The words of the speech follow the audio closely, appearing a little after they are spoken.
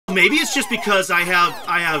Maybe it's just because I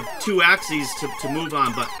have two axes to move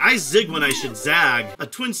on, but I zig when I should zag. A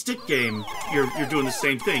twin stick game, you're doing the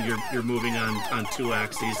same thing. You're moving on two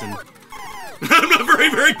axes, and I'm not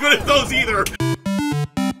very good at those either.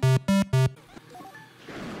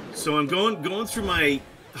 So I'm going through my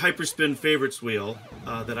Hyperspin favorites wheel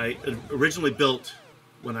that I originally built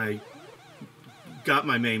when I got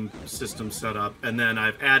my main system set up, and then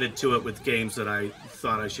I've added to it with games that I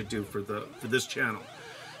thought I should do for this channel.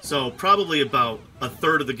 So probably about a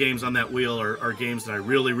third of the games on that wheel are games that I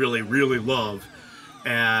really love,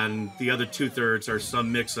 and the other 2/3 are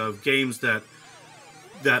some mix of games that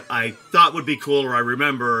I thought would be cool or I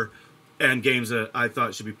remember, and games that I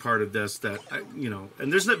thought should be part of this that,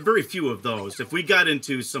 and there's not very few of those. If we got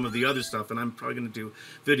into some of the other stuff, and I'm probably going to do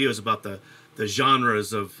videos about the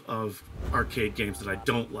genres of arcade games that I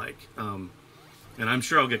don't like, and I'm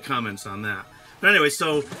sure I'll get comments on that. But anyway,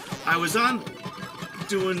 so I was on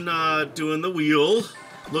doing the wheel,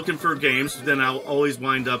 looking for games. Then I'll always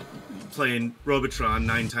wind up playing Robotron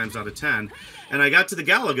 9 times out of 10. And I got to the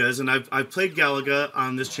Galagas, and I've played Galaga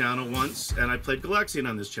on this channel once, and I played Galaxian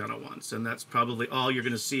on this channel once, and that's probably all you're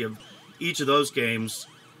going to see of each of those games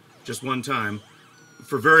just one time,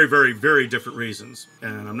 for very different reasons,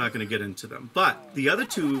 and I'm not going to get into them. But the other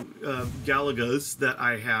two Galagas that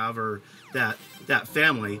I have, or that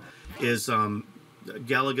family, is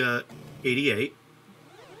Galaga88,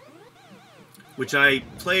 which I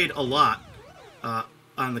played a lot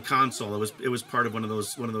on the console. It was part of one of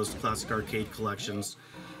those classic arcade collections,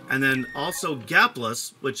 and then also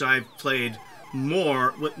Gaplus, which I've played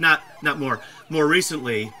more, more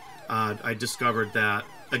recently. I discovered that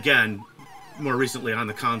again more recently on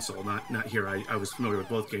the console, not here. I was familiar with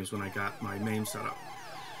both games when I got my main set up.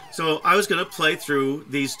 So I was going to play through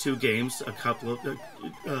these two games, a couple of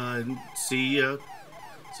see,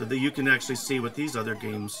 so that you can actually see what these other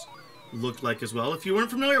games looked like as well if you weren't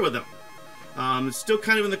familiar with them. It's still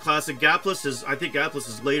kind of in the classic. Gaplus is, I think Gaplus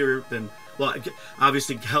is later than, well,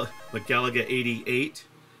 obviously, Galaga88.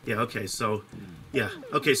 Yeah, okay, so, yeah,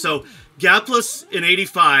 okay, so Gaplus in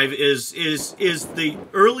 85 is the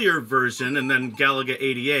earlier version, and then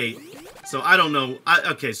Galaga88. So I don't know.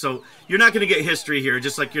 Okay, so you're not going to get history here,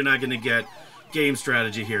 just like you're not going to get game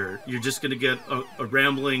strategy here. You're just going to get a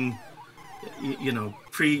rambling,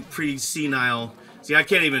 pre-senile. See, I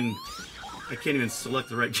can't even select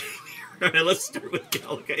the right game here. All right, let's start with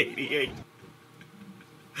Galaga88.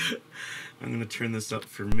 I'm going to turn this up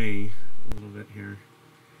for me a little bit here.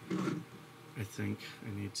 I think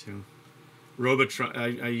I need to. Robotron,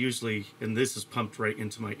 I usually, and this is pumped right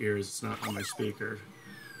into my ears, it's not on my speaker,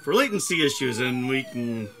 for latency issues, and we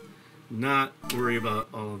can not worry about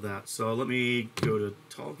all of that. So let me go to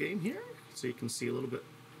tall game here, so you can see a little bit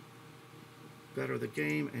better the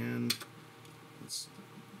game, and let's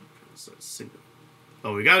single.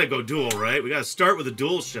 Oh, we gotta go dual, right? We gotta start with the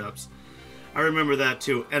dual ships. I remember that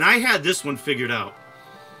too, and I had this one figured out.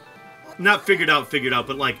 Not figured out,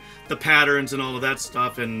 but like the patterns and all of that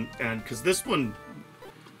stuff, and because this one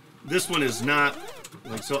is not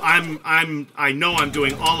like, so I know I'm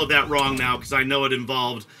doing all of that wrong now, because I know it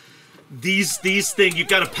involved these things. You've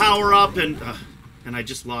got to power up, and I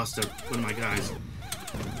just lost one of my guys.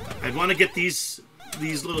 I'd want to get these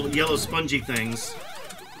little yellow spongy things.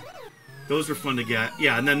 Those were fun to get.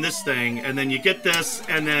 Yeah, and then this thing, and then you get this,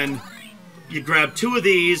 and then you grab two of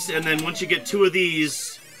these, and then once you get two of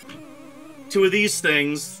these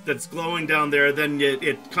things that's glowing down there, then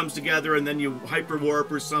it comes together, and then you hyper warp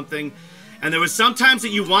or something. And there was sometimes that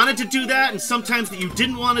you wanted to do that, and sometimes that you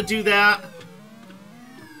didn't want to do that.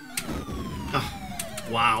 Oh,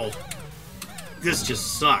 wow. This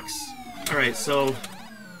just sucks. Alright, so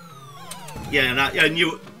yeah, and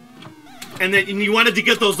you wanted to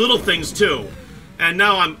get those little things too. And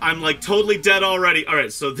now I'm like totally dead already.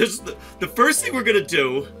 Alright, so this is the first thing we're gonna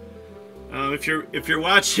do. If you're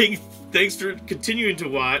watching, thanks for continuing to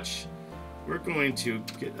watch. We're going to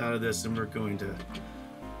get out of this, and we're gonna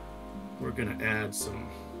add some.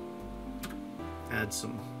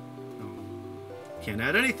 Oh, can't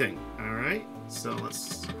add anything. All right, so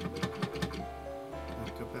let's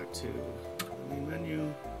go back to the main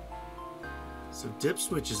menu. So dip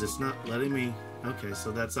switches, it's not letting me. Okay,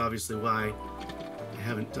 so that's obviously why I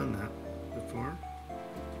haven't done that before.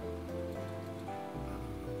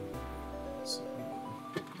 So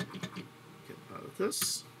get out of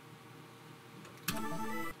this.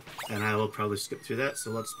 And I will probably skip through that,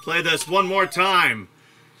 so let's play this one more time.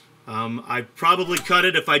 I probably cut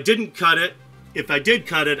it. If I did cut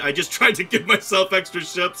it, I just tried to give myself extra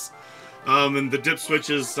ships. And the dip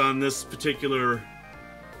switches on this particular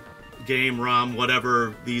game, ROM,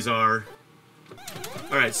 whatever these are,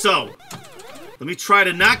 All right, so let me try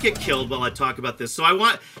to not get killed while I talk about this. So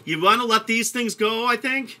you want to let these things go, I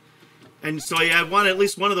think. And so yeah, I want at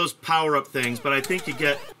least one of those power-up things, but I think you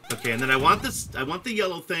get... Okay, and then I want the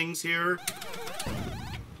yellow things here.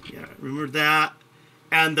 Yeah, remember that.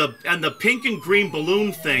 And the pink and green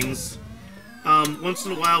balloon things, once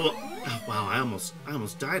in a while will... Oh, wow, I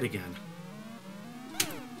almost died again.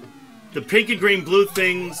 The pink and green blue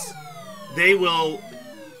things, they will...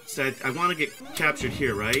 So I want to get captured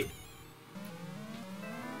here, right?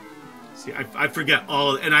 See, I forget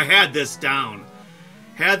all... And I had this down.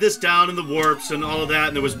 Had this down in the warps and all of that,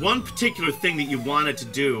 and there was one particular thing that you wanted to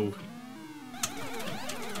do.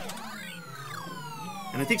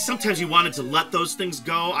 And I think sometimes you wanted to let those things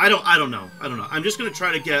go. I don't know. I'm just gonna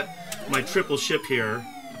try to get my triple ship here.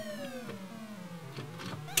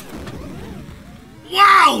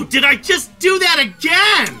 Wow! Did I just do that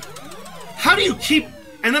again? How do you keep...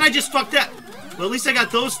 And then I just fucked that. Well, at least I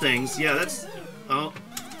got those things. Yeah, that's... Oh.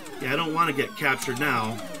 Yeah, I don't want to get captured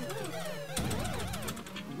now.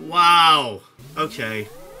 Wow. Okay.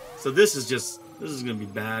 So this is gonna be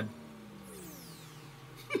bad.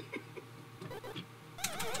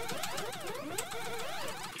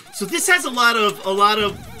 So this has a lot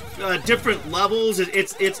of different levels.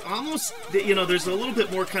 It's almost, you know, there's a little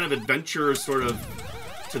bit more kind of adventure sort of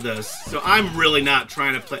to this. So I'm really not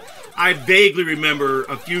trying to play. I vaguely remember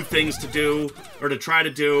a few things to do or to try to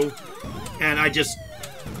do, and I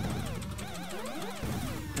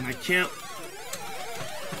can't.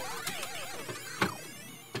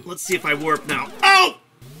 Let's see if I warp now. Oh!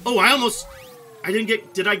 Oh, I didn't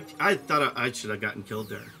get... Did I... I thought I should have gotten killed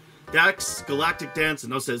there. Dax, Galactic Dance,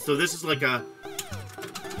 and no sense. So this is like a...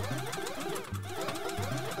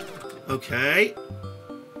 Okay.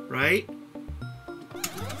 Right?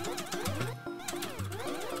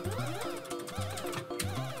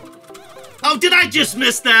 Oh, did I just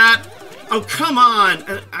miss that? Oh, come on.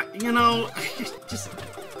 You know, just...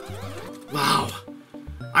 Wow.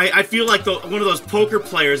 I feel like one of those poker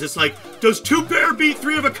players. It's like, does 2 pair beat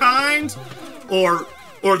 3 of a kind? Or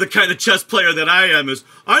the kind of chess player that I am is,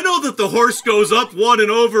 I know that the horse goes up 1 and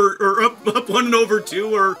over, or up 1 and over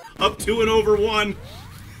 2, or up 2 and over 1.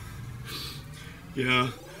 Yeah.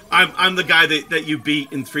 I'm the guy that you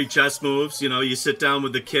beat in 3 chess moves. You know, you sit down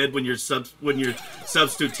with the kid when you're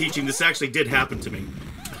substitute teaching. This actually did happen to me.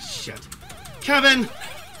 Oh, shit. Kevin!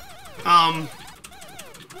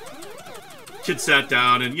 Kid sat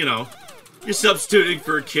down and, you know, you're substituting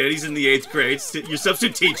for a kid. He's in the 8th grade. You're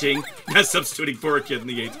substitute teaching, not substituting for a kid in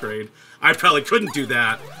the 8th grade. I probably couldn't do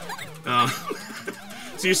that.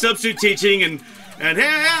 So you're substitute teaching and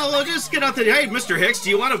hey, we'll just get out there. Hey, Mr. Hicks,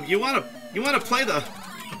 do you want to play the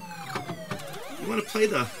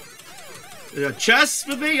chess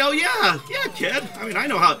with me? Oh yeah, kid. I mean, I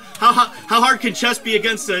know how hard can chess be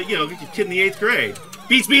against a kid in the 8th grade?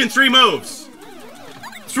 Beats me in 3 moves.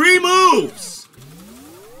 3 moves!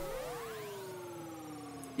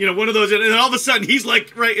 You know, one of those, and then all of a sudden he's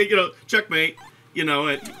like, right, you know, checkmate. You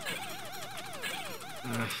know,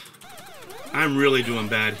 I'm really doing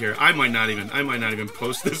bad here. I might not even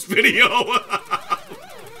post this video.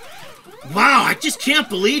 Wow, I just can't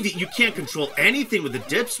believe that you can't control anything with the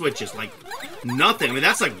dip switches. Like, nothing. I mean,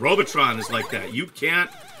 that's like Robotron is like that. You can't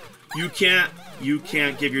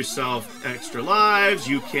give yourself extra lives.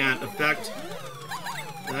 You can't affect...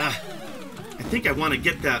 I think I want to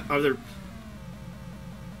get that other...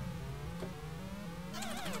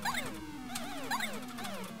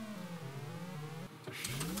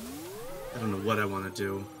 I don't know what I want to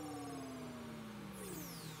do.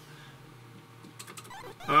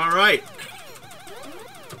 Alright.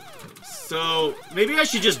 So, maybe I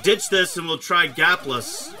should just ditch this and we'll try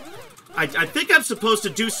Gaplus. I think I'm supposed to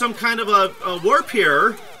do some kind of a warp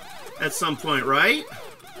here at some point, right?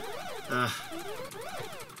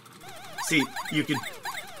 See, you could...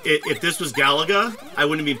 If this was Galaga, I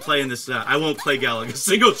wouldn't be playing this. I won't play Galaga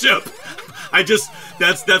single ship.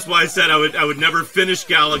 That's why I said I would never finish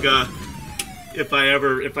Galaga if I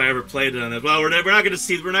ever played it on it. Well, we're not going to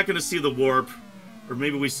see the warp, or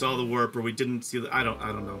maybe we saw the warp, or we didn't see the. I don't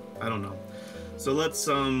know. So let's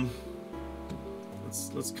come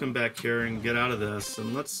back here and get out of this,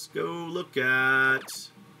 and let's go look at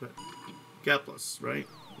Gaplus, right?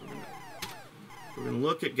 We're gonna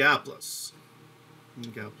look at Gaplus.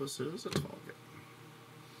 And Gaplus is a target.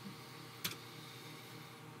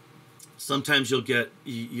 Sometimes you'll get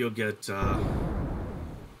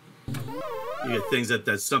things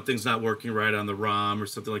that something's not working right on the ROM or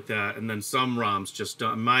something like that, and then some ROMs just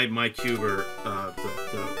don't. My Cuber,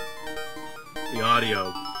 the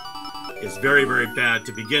audio is very, very bad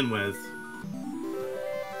to begin with,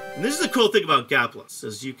 And this is the cool thing about Gaplus,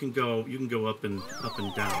 is you can go up and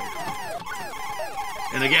down.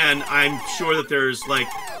 And again, I'm sure that there's like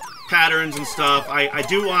patterns and stuff. I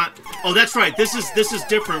do want. Oh, that's right. This is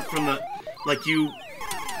different from the like you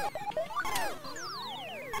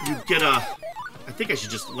get a. I think I should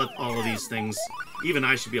just let all of these things. Even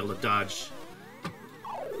I should be able to dodge.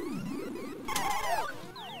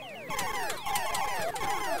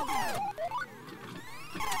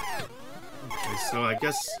 Okay, so I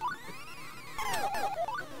guess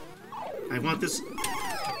I want this.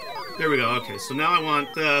 There we go. Okay, so now I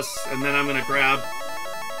want this, and then I'm gonna grab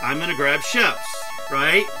ships,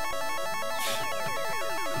 right?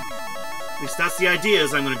 At least that's the idea,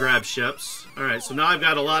 is I'm gonna grab ships. All right, so now I've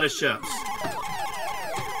got a lot of ships.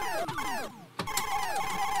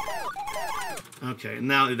 Okay,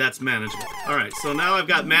 now that's manageable. All right, so now I've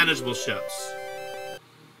got manageable ships.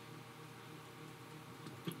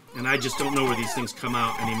 And I just don't know where these things come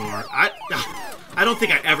out anymore. I don't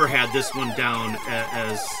think I ever had this one down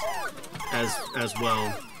as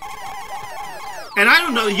well. And I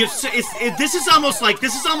don't know. This is almost like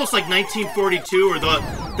 1942 or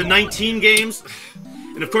the 19 games.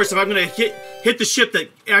 And of course, if I'm gonna hit the ship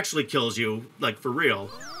that actually kills you, like for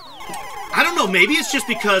real. I don't know. Maybe it's just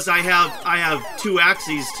because I have two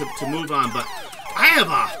axes to move on, but I have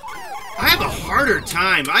a harder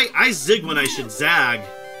time. I zig when I should zag.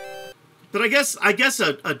 But I guess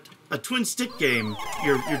a twin stick game,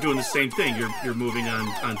 you're doing the same thing. You're moving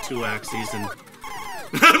on two axes, and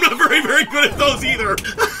I'm not very good at those either.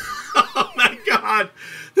 Oh my god,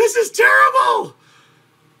 this is terrible.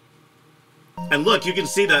 And look, you can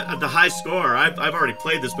see the high score. I've already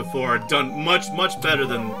played this before, done much better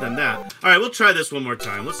than that. All right, we'll try this one more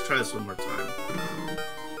time. Let's try this one more time.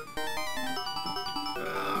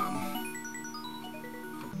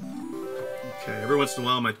 Okay, every once in a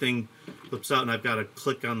while my thing flips out and I've got to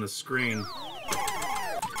click on the screen.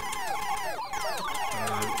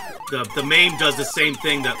 The MAME does the same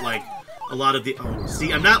thing that like a lot of the. Oh,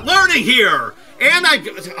 see, I'm not learning here, and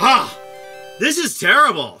this is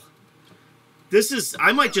terrible. This is.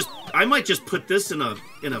 I might just put this in a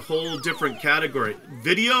whole different category.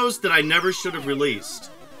 Videos that I never should have released.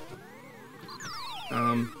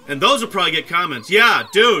 And those will probably get comments. Yeah,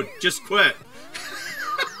 dude, just quit.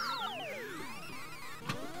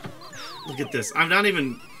 Look at this. I'm not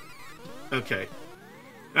even. Okay.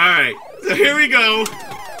 All right. So here we go.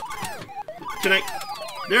 Can I?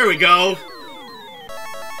 There we go.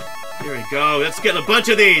 There we go. Let's get a bunch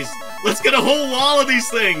of these. Let's get a whole wall of these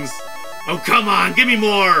things. Oh, come on. Give me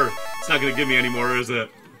more. It's not going to give me any more, is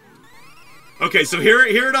it? Okay, so here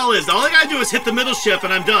it all is. All I got to do is hit the middle ship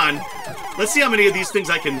and I'm done. Let's see how many of these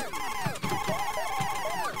things I can...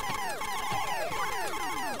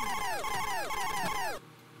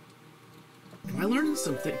 Am I learning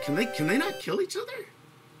something? Can they not kill each other?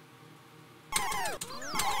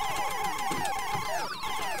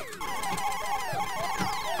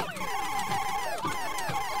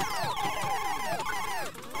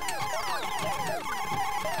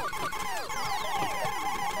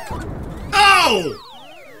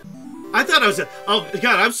 I thought I was. Oh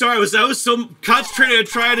God, I'm sorry. I was so concentrated on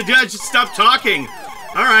trying to do. I just stopped talking.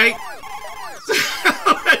 All right.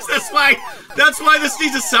 That's why this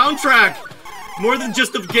needs a soundtrack more than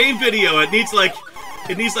just a game video. It needs like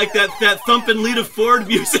that thumping Lita Ford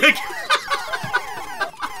music.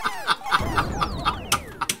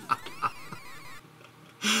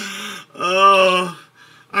 Oh,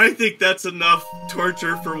 I think that's enough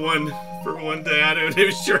torture for one day. I'm not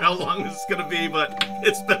even sure how long this is gonna be, but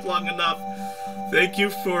it's been long enough. Thank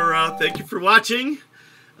you for watching.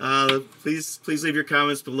 Please leave your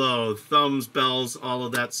comments below. Thumbs, bells, all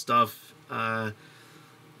of that stuff.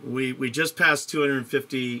 We just passed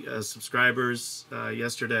 250 subscribers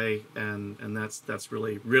yesterday, and that's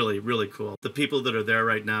really cool. The people that are there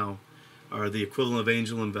right now are the equivalent of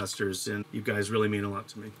angel investors, and you guys really mean a lot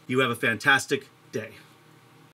to me. You have a fantastic day.